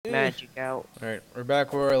magic out. Alright, we're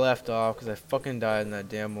back where I left off because I fucking died in that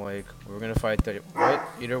damn lake. We're gonna fight the what?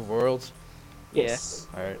 Eater Worlds? Yes.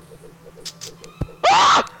 Alright.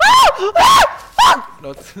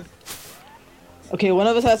 No, Okay, one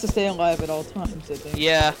of us has to stay alive at all times, I think.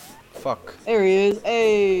 Yeah. fuck. There he is.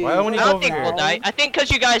 Hey. Why don't we I go don't over think here? we'll die. I think because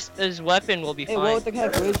you guys, his weapon will be Hey, fine. what the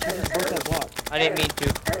heck, Rich? You just broke that block. I didn't mean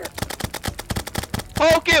to.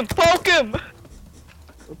 Poke him! Poke him!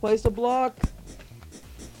 Replace the block.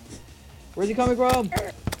 Where's he coming from?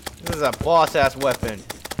 This is a boss ass weapon.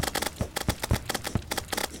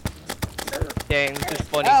 Dang, this is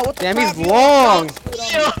funny. Ah, what the Damn, crap? he's You long. got food on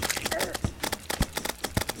me.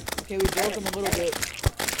 Okay, we broke him a little bit.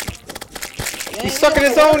 Dang, He's sucking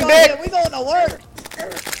his own dick. We going to work.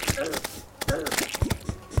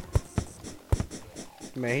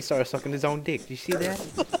 Man, he started sucking his own dick. Do you see that?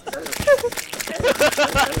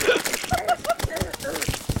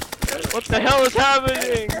 What the hell is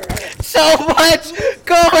happening? So much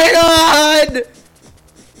going on!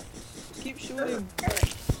 Keep shooting.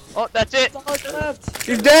 Oh, that's it. That's all that's left.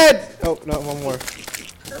 He's dead! Oh, no, one more.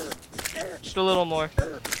 Just a little more.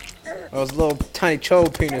 That was a little tiny cho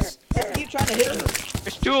penis. Keep trying to hit me.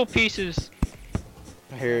 There's 2 pieces.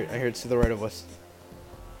 I hear it to the right of us.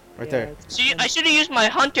 Right there. See, I should have used my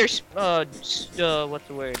hunter's, what's the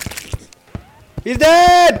word? He's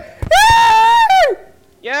dead!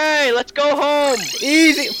 Yay, let's go home!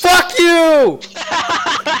 Easy. Fuck you!